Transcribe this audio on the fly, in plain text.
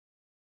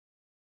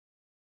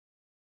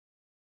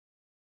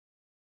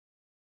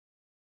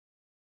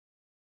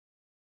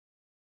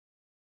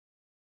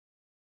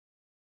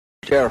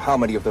care how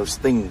many of those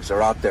things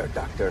are out there,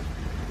 Doctor.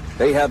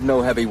 They have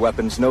no heavy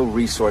weapons, no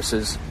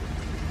resources.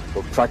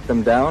 We'll track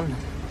them down.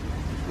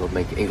 We'll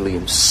make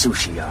alien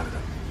sushi out of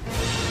them.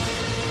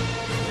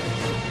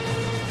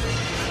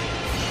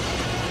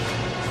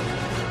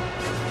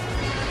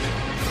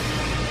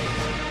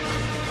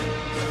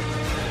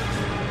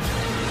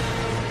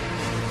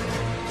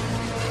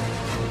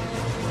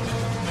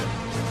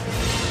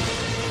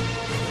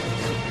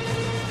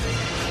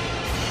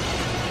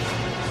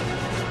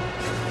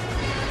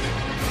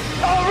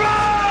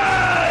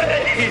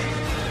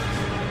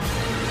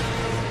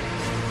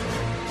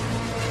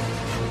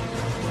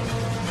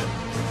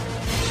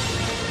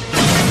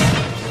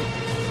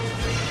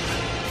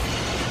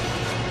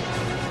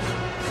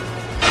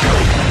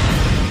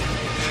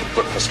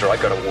 I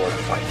got a war to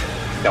fight.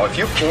 Now, if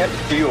you can't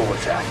deal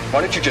with that,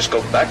 why don't you just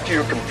go back to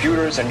your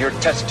computers and your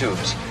test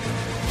tubes?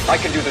 I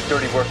can do the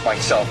dirty work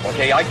myself,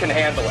 okay? I can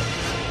handle it.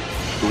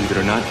 Believe it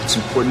or not, it's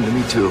important to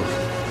me, too.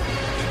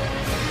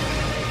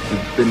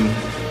 You've been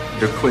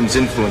your Quinn's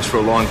influence for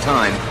a long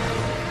time.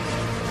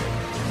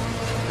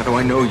 How do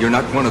I know you're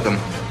not one of them?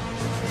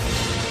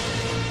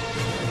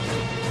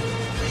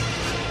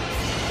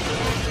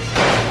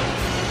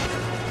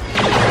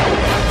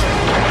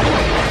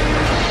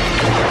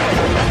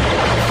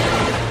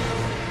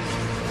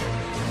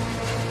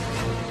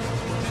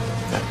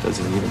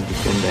 Doesn't even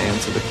begin to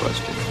answer the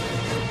question.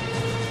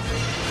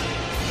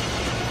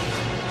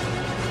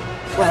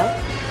 Well,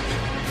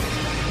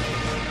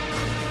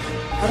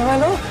 how do I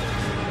know?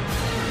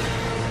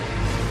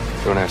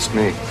 Don't ask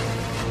me.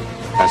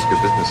 Ask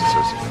your business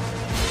associate.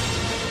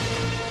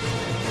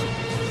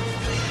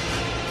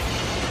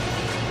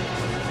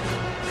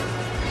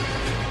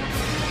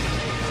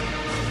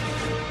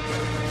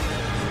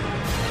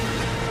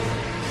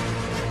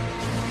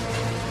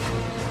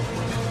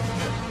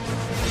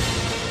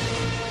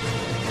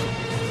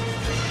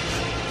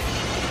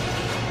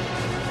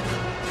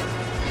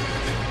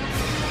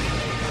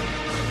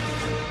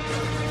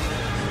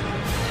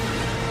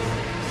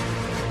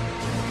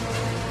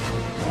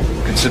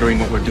 Considering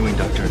what we're doing,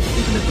 Doctor,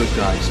 even the good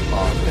guys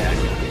are bad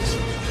guys.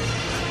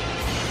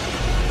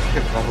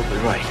 You're probably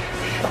right.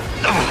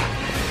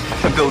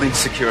 The building's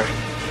secure.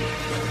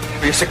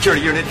 Be a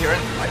security unit here in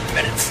 5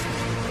 minutes.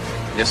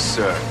 Yes,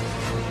 sir.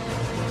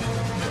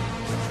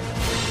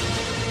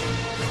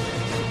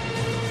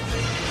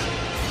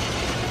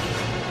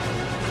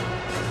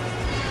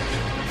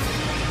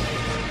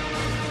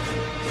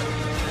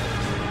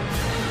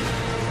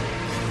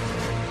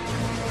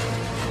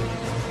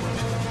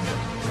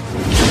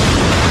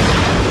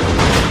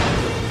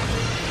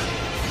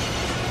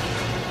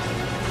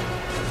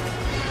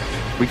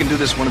 We can do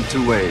this one of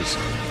two ways.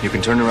 You can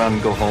turn around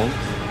and go home,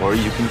 or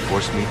you can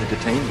force me to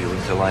detain you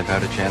until I've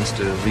had a chance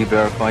to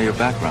re-verify your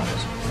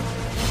backgrounds.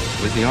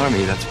 With the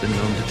Army, that's been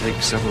known to take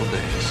several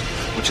days.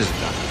 Which is it,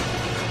 Doctor?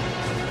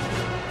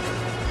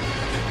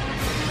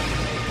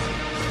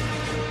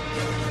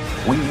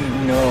 We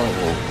know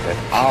that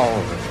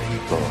our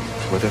people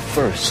were the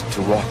first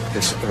to walk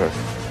this earth,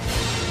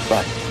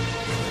 but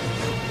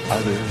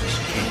others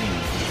came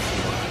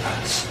before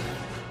us.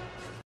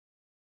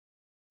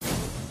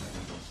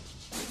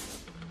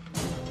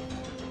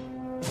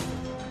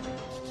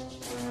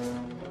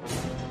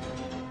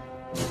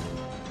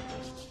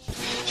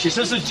 She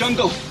says the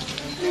jungle.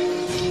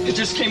 It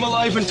just came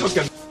alive and took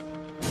him.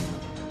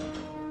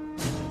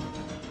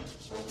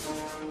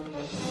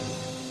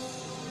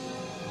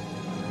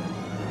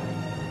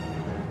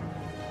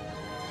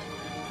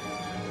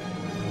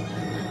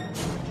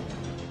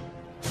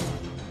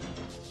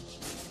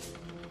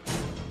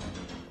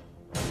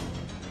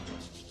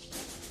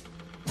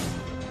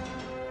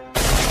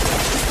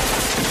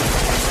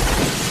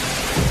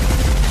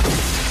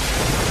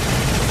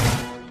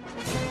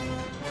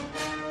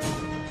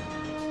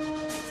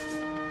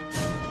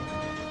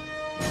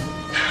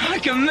 I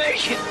can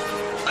make it.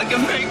 I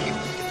can make it.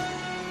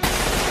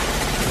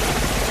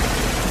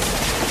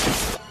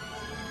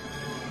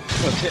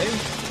 Okay.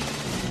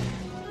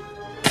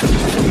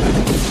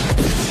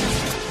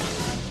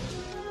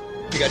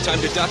 You got time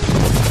to duck?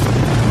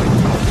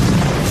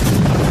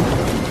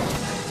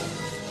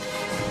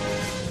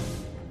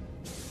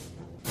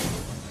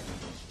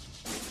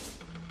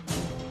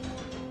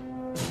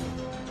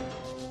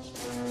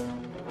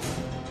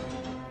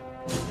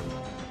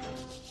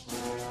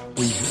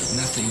 We have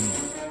nothing.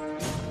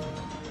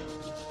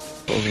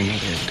 Holy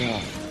Mother of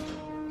God.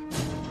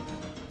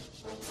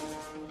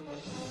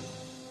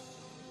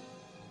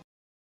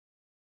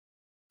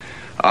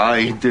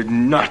 I did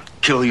not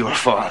kill your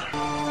father.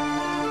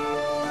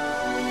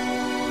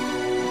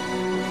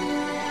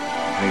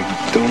 I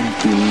don't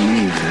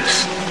believe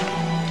this.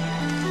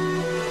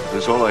 It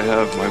is all I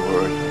have, my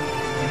word.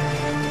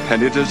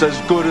 And it is as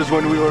good as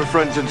when we were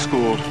friends in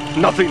school.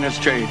 Nothing has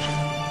changed.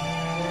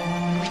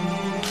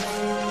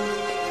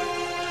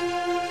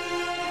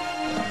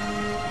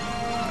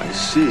 I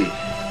see.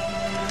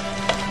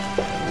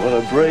 What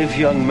a brave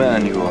young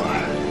man you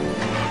are.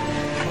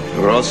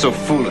 You're also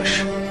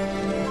foolish.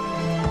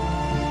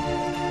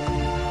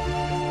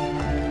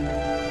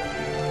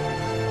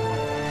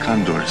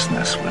 condor's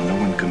nest where no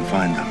one can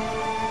find them.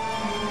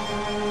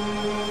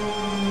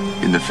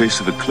 In the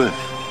face of a cliff.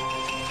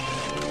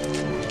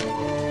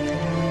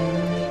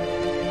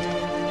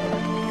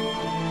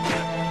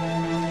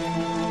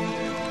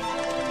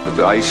 But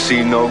I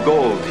see no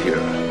gold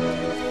here.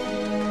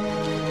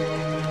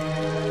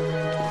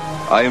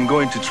 I am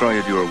going to try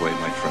it your way,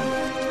 my friend.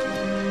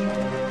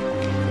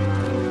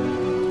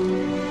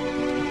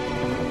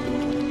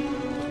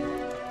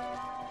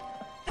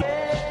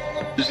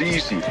 It's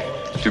easy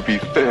to be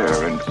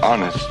fair and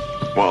honest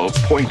while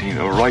pointing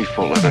a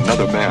rifle at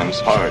another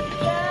man's heart.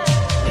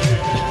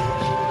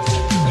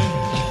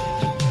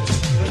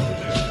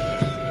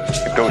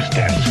 The ghost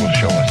dance will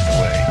show us the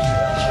way.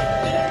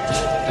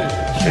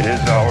 It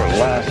is our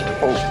last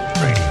hope,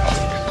 Brady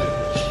Hawks.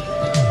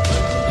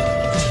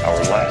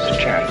 Our last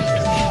chance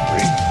to be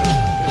free.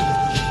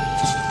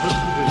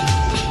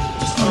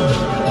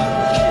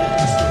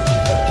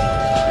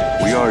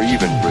 We are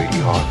even,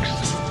 Brady Hawks.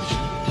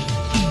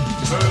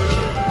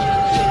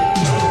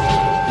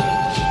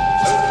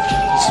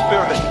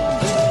 Spirit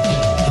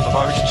of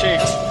our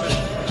chief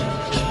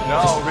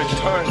now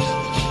returns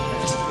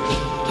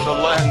to the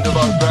land of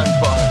our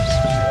grandfathers.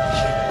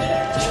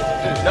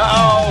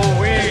 Now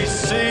we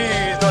see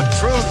the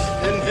truth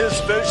in his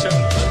vision.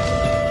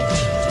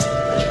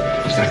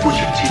 Is that what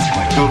you teach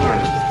my children?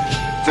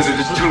 That it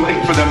is too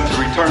late for them to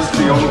return to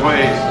the old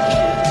ways?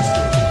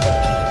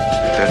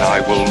 Then I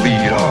will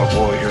lead our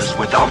warriors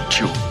without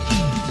you.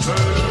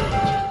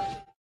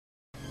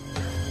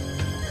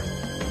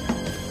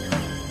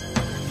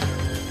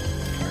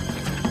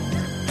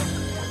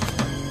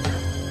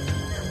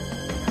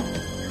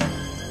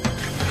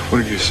 What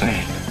are you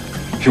saying?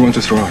 You want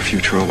to throw our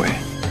future away?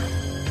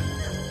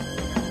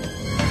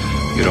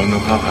 You don't know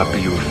how happy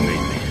you have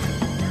made me.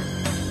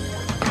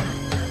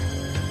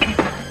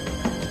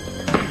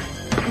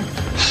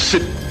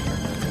 Sit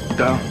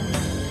down.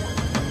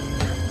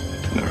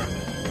 No.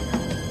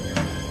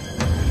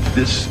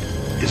 This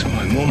is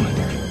my moment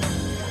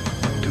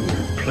to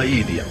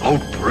play the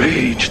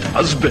outraged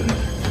husband. I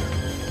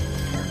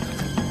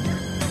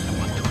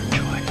want to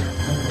enjoy it.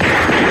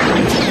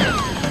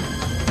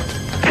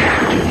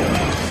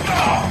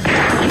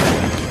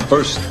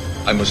 First,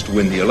 I must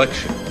win the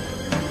election.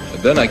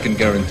 Then I can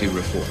guarantee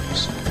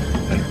reforms.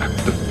 An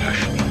act of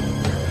passion.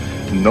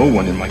 No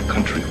one in my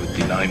country would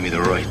deny me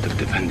the right of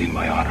defending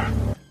my honor.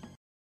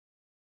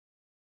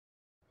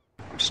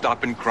 I'm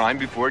stopping crime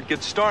before it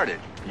gets started.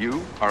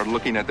 You are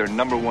looking at their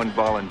 #1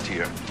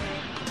 volunteer.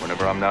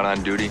 Whenever I'm not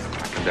on duty,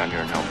 I come down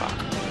here and help out.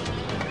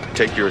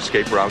 Take your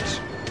escape routes,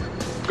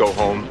 go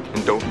home,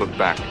 and don't look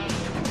back.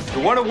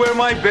 You want to wear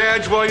my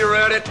badge while you're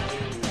at it?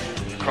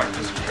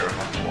 Practice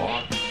paramount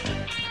law.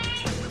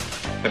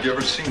 Have you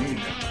ever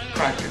seen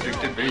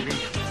crack-addicted baby?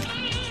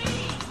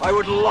 I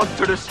would love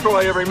to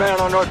destroy every man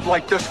on earth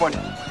like this one.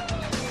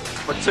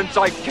 But since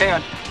I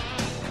can't,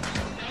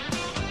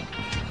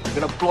 I'm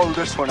gonna blow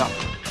this one up.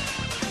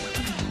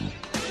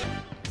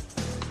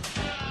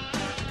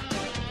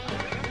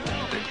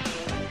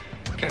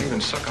 They can't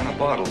even suck on a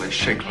bottle. They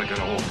shake like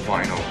an old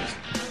wino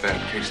with bad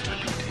case of the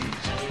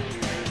DTs.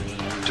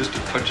 Just a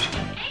touch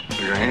of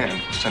your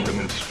hand will send them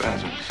into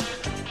spasms.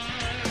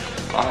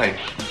 I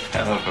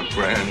have a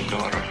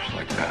granddaughter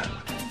like that.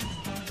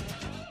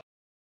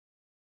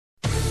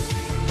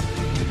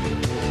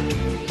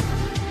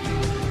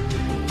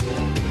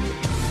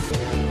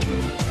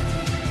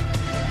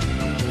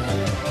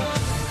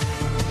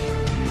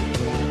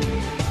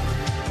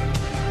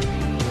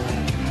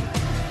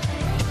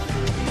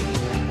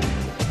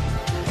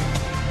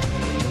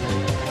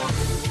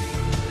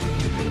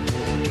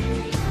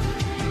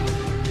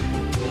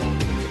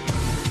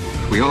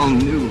 We all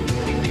knew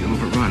we'd be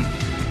overrun.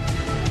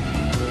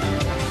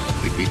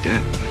 We'd be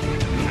dead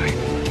tonight.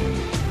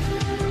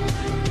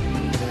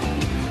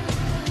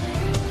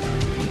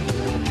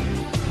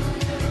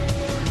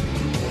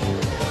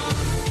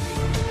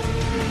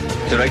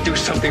 Did I do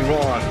something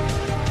wrong?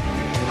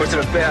 Was it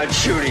a bad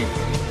shooting?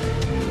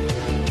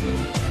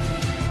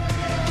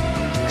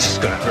 This is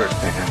gonna hurt,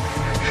 man,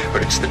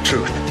 but it's the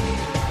truth.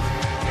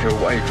 Your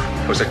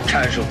wife was a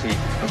casualty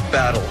of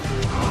battle.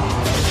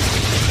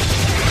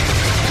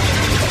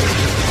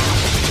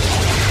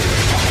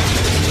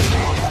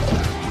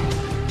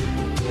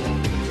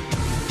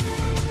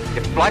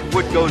 If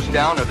Blackwood goes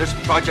down or this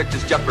project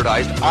is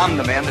jeopardized, I'm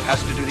the man that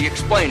has to do the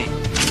explaining.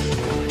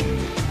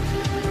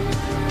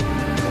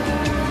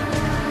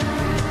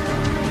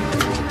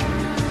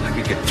 I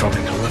could get thrown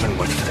into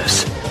Leavenworth for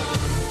this.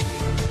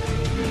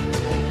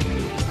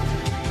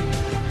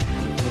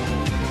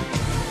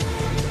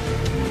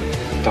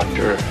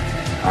 Doctor,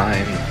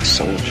 I'm a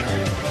soldier.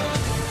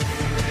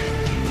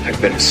 I've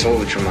been a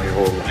soldier my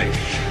whole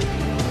life.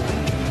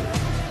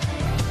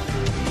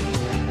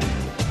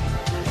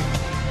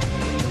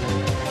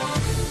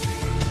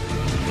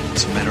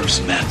 It's a matter of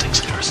semantics,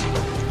 Harrison.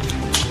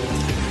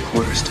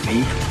 Quarters to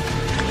me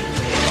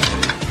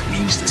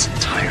means this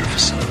entire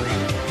facility.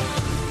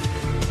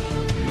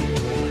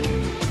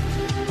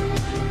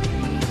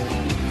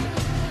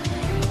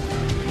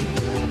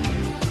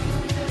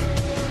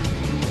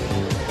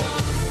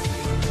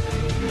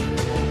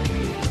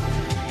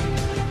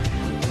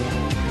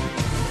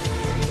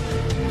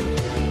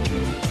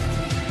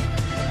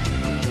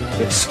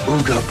 It's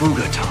Ooga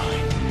Booga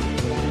time.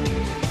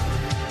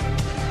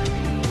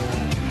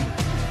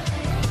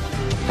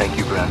 Thank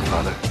you,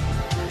 grandfather.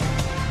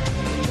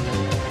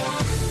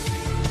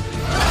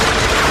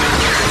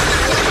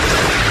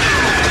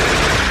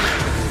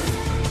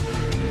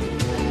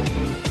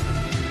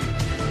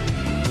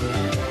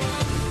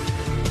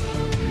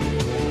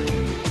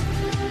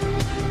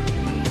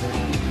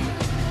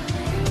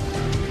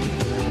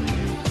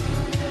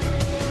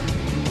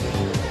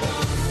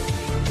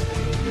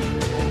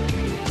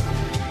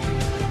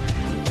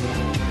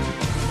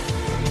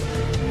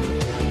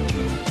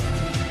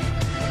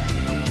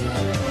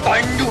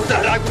 I knew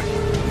that I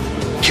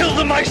would kill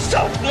them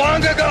myself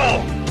long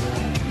ago!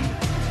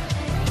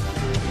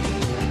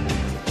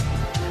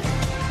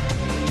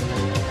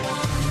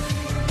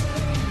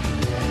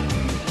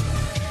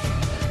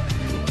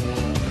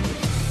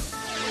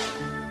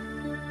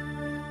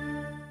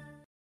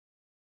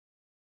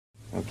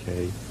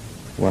 Okay,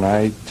 when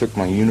I took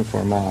my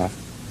uniform off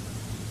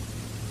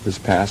this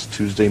past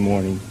Tuesday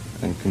morning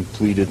and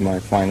completed my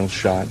final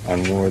shot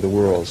on War of the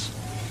Worlds,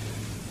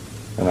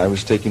 and I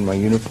was taking my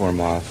uniform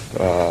off,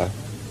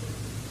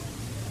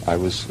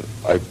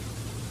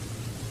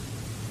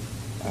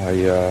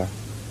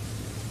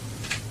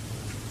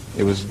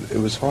 it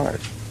was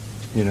hard,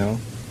 you know,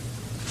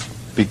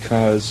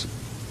 because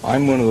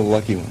I'm one of the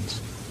lucky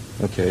ones,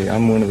 okay?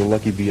 I'm one of the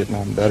lucky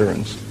Vietnam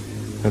veterans,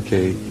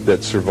 okay,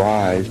 that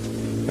survived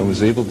and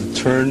was able to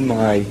turn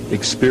my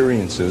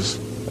experiences,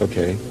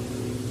 okay,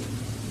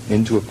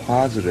 into a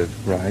positive,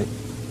 right?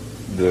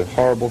 The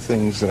horrible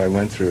things that I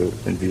went through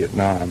in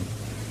Vietnam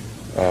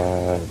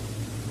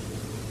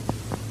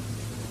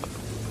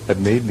have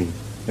made me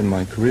in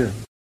my career.